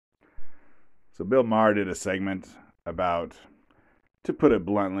So Bill Maher did a segment about, to put it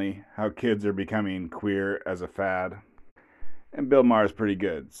bluntly, how kids are becoming queer as a fad. And Bill Maher is pretty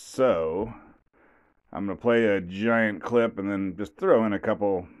good. So I'm going to play a giant clip and then just throw in a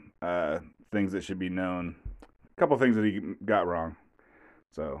couple things that should be known. A couple things that he got wrong.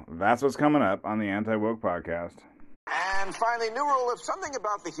 So that's what's coming up on the Anti-Woke Podcast. And finally, new rule: if something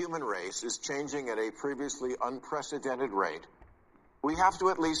about the human race is changing at a previously unprecedented rate, we have to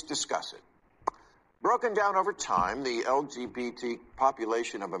at least discuss it. Broken down over time, the LGBT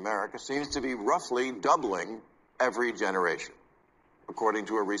population of America seems to be roughly doubling every generation. According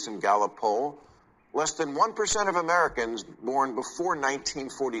to a recent Gallup poll, less than 1% of Americans born before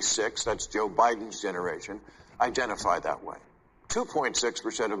 1946, that's Joe Biden's generation, identify that way.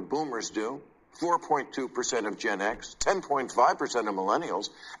 2.6% of boomers do, 4.2% of Gen X, 10.5% of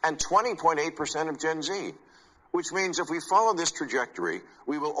millennials, and 20.8% of Gen Z. Which means if we follow this trajectory,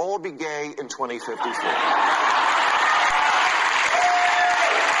 we will all be gay in 2054.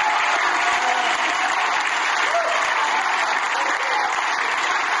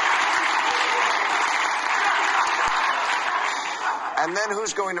 And then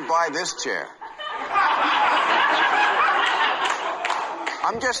who's going to buy this chair?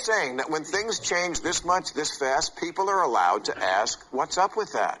 I'm just saying that when things change this much, this fast, people are allowed to ask, what's up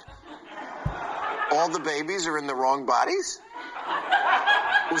with that? All the babies are in the wrong bodies?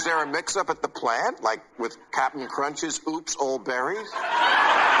 Was there a mix-up at the plant, like with Captain Crunch's Oops, All Berries?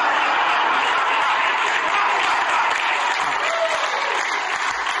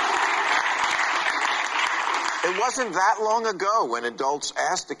 It wasn't that long ago when adults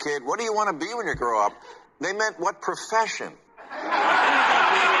asked a kid, what do you want to be when you grow up? They meant what profession?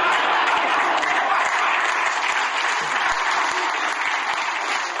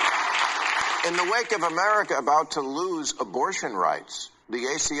 In the wake of America about to lose abortion rights, the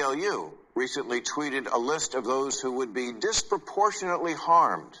ACLU recently tweeted a list of those who would be disproportionately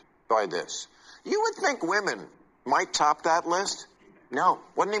harmed by this. You would think women might top that list? No,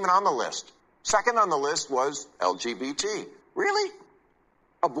 wasn't even on the list. Second on the list was LGBT. Really?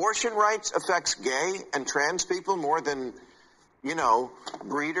 Abortion rights affects gay and trans people more than,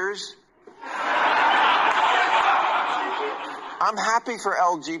 breeders? I'm happy for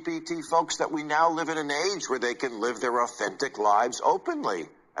LGBT folks that we now live in an age where they can live their authentic lives openly.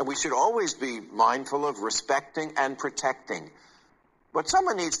 And we should always be mindful of respecting and protecting. But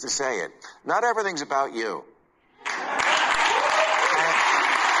someone needs to say it. Not everything's about you.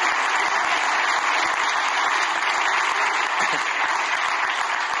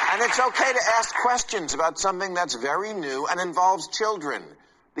 And it's okay to ask questions about something that's very new and involves children.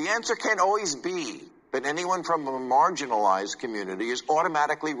 The answer can't always be that anyone from a marginalized community is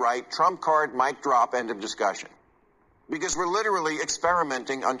automatically right, trump card, mic drop, end of discussion. Because we're literally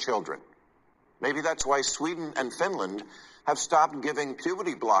experimenting on children. Maybe that's why Sweden and Finland have stopped giving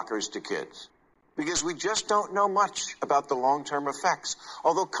puberty blockers to kids. Because we just don't know much about the long-term effects.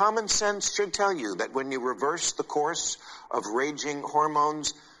 Although common sense should tell you that when you reverse the course of raging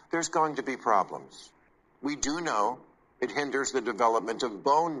hormones, there's going to be problems. We do know it hinders the development of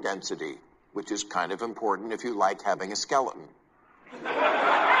bone density, which is kind of important if you like having a skeleton.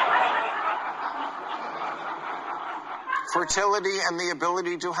 Fertility and the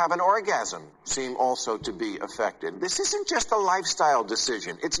ability to have an orgasm seem also to be affected. This isn't just a lifestyle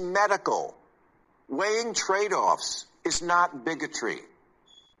decision. It's medical. Weighing trade-offs is not bigotry.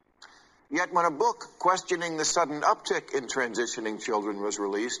 Yet when a book questioning the sudden uptick in transitioning children was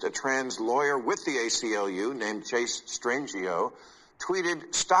released, a trans lawyer with the ACLU named Chase Strangio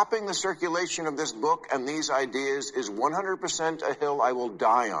tweeted, stopping the circulation of this book and these ideas is 100% a hill I will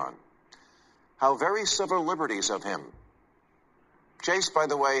die on. How very civil liberties of him. Chase, by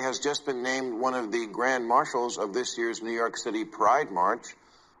the way, has just been named one of the grand marshals of this year's New York City Pride March,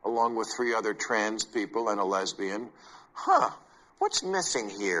 along with 3 other trans people and a lesbian. What's missing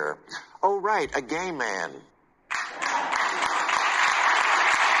here? Oh, right, a gay man.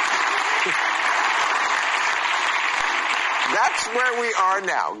 That's where we are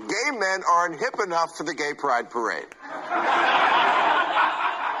now. Gay men aren't hip enough for the gay pride parade.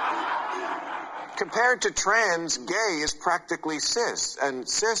 Compared to trans, gay is practically cis, and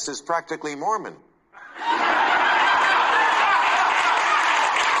cis is practically Mormon.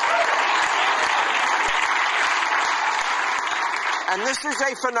 And this is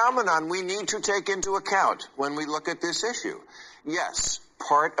a phenomenon we need to take into account when we look at this issue. Yes,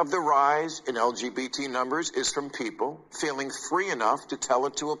 part of the rise in LGBT numbers is from people feeling free enough to tell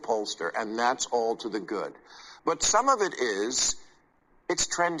it to a pollster, and that's all to the good. But some of it is, it's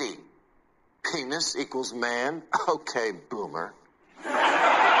trendy. Penis equals man? Okay, boomer.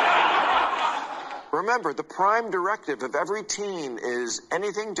 remember, the prime directive of every teen is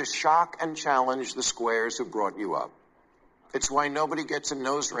anything to shock and challenge the squares who brought you up. It's why nobody gets a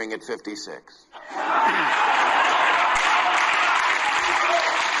nose ring at 56.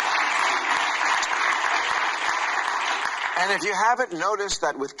 And if you haven't noticed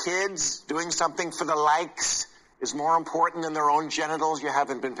that with kids, doing something for the likes is more important than their own genitals, you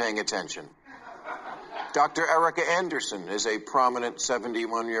haven't been paying attention. Dr. Erica Anderson is a prominent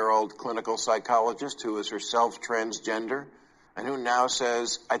 71-year-old clinical psychologist who is herself transgender and who now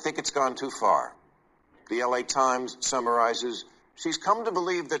says, I think it's gone too far. The LA Times summarizes, she's come to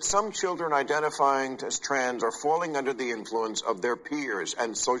believe that some children identifying as trans are falling under the influence of their peers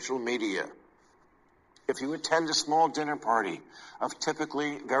and social media. If you attend a small dinner party of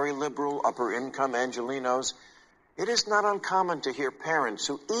typically very liberal upper-income Angelenos, it is not uncommon to hear parents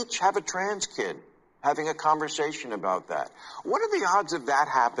who each have a trans kid having a conversation about that. What are the odds of that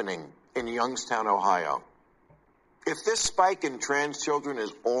happening in Youngstown, Ohio? If this spike in trans children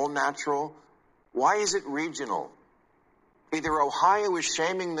is all natural, why is it regional? Either Ohio is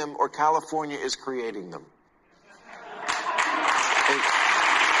shaming them or California is creating them.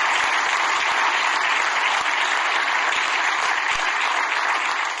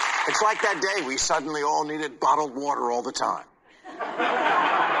 It's like that day we suddenly all needed bottled water all the time.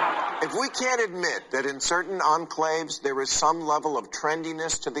 If we can't admit that in certain enclaves there is some level of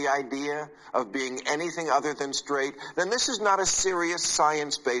trendiness to the idea of being anything other than straight, then this is not a serious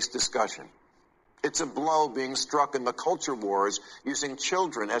science-based discussion. It's a blow being struck in the culture wars using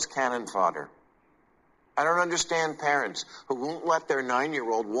children as cannon fodder. I don't understand parents who won't let their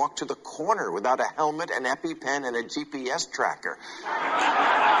 9-year-old walk to the corner without a helmet, an EpiPen, and a GPS tracker.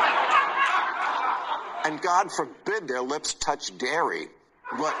 And God forbid their lips touch dairy.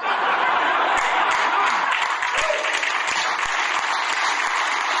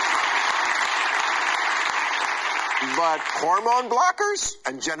 But hormone blockers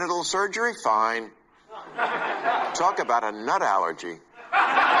and genital surgery, fine. Talk about a nut allergy.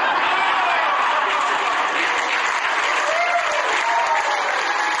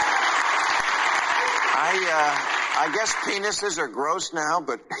 I guess penises are gross now,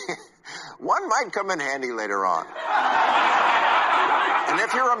 but one might come in handy later on. And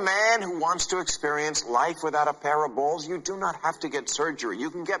if you're a man who wants to experience life without a pair of balls, you do not have to get surgery.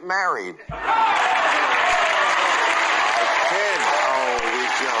 You can get married. I kid. Oh, we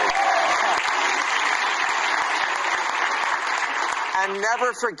joke. And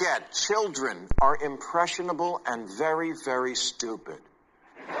never forget, children are impressionable and very, very stupid.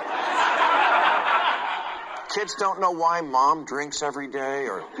 Kids don't know why mom drinks every day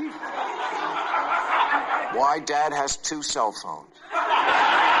or why dad has 2 cell phones.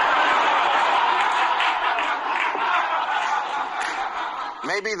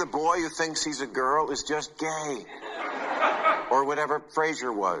 Maybe the boy who thinks he's a girl is just gay. Or whatever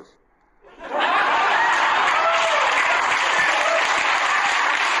Frasier was.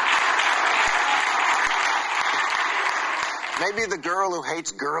 Maybe the girl who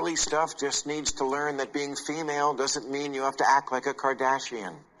hates girly stuff just needs to learn that being female doesn't mean you have to act like a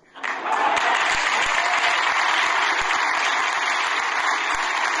Kardashian.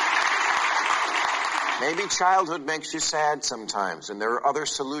 Maybe childhood makes you sad sometimes, and there are other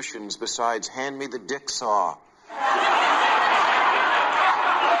solutions besides hand me the dick saw.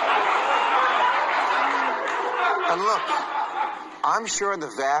 And look, I'm sure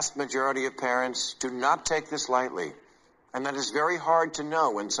the vast majority of parents do not take this lightly, and that it's very hard to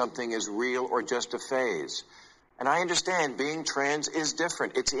know when something is real or just a phase. And I understand being trans is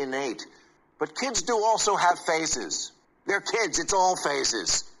different. It's innate. But kids do also have phases. They're kids. It's all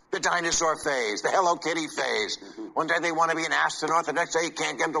phases. The dinosaur phase, the Hello Kitty phase. One day they want to be an astronaut, the next day you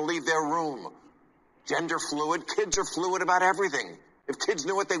can't get them to leave their room. Gender fluid, kids are fluid about everything. If kids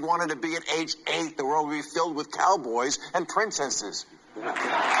knew what they wanted to be at age 8, the world would be filled with cowboys and princesses.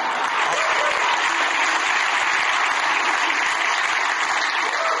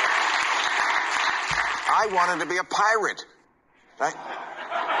 I wanted to be a pirate.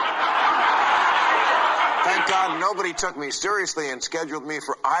 Thank God nobody took me seriously and scheduled me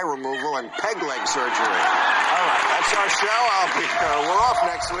for eye removal and peg leg surgery. All right, that's our show. We're off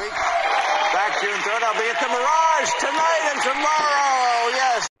next week. Back June 3rd. I'll be at the Mirage tonight and tomorrow.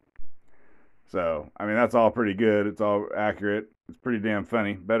 Yes. So, I mean, that's all pretty good. It's all accurate. It's pretty damn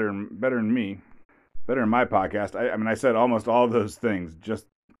funny. Better than me. Better than my podcast. I mean, I said almost all those things just,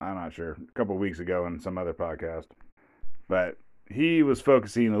 I'm not sure, a couple of weeks ago in some other podcast. But he was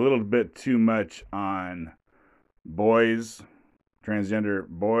focusing a little bit too much on boys, transgender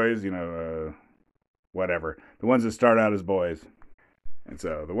boys, whatever. The ones that start out as boys. And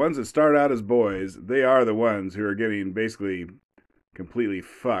so the ones that start out as boys, they are the ones who are getting basically completely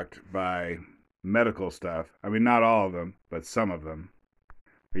fucked by medical stuff. I mean, not all of them, but some of them.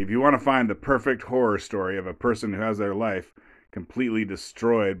 If you want to find the perfect horror story of a person who has their life completely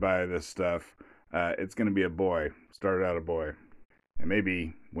destroyed by this stuff, it's going to be a boy. Started out a boy, and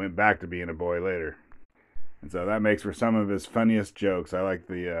maybe went back to being a boy later. And so that makes for some of his funniest jokes. I like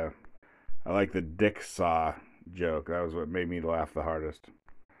the dick saw joke. That was what made me laugh the hardest.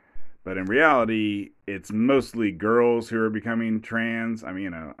 But in reality, it's mostly girls who are becoming trans. I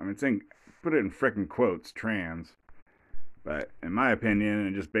mean, saying, put it in frickin' quotes, trans. But in my opinion,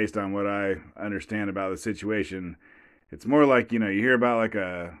 and just based on what I understand about the situation, it's more like, you hear about like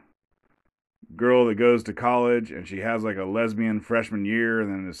a girl that goes to college and she has like a lesbian freshman year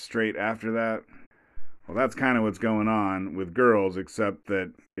and then is straight after that. Well, that's kind of what's going on with girls, except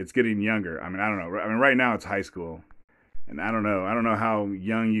that it's getting younger. I mean, I don't know. I mean, right now it's high school, and I don't know. I don't know how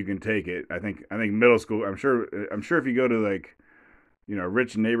young you can take it. I think middle school. I'm sure if you go to like, a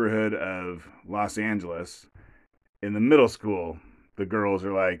rich neighborhood of Los Angeles, in the middle school, the girls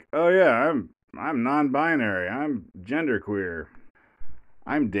are like, "Oh yeah, I'm non-binary. I'm genderqueer.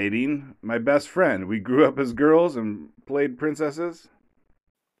 I'm dating my best friend. We grew up as girls and played princesses."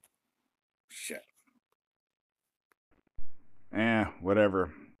 Shit.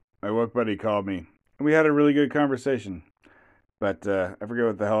 Whatever. My woke buddy called me. We had a really good conversation. But I forget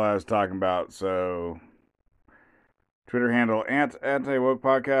what the hell I was talking about, so Twitter handle anti woke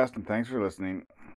podcast, and thanks for listening.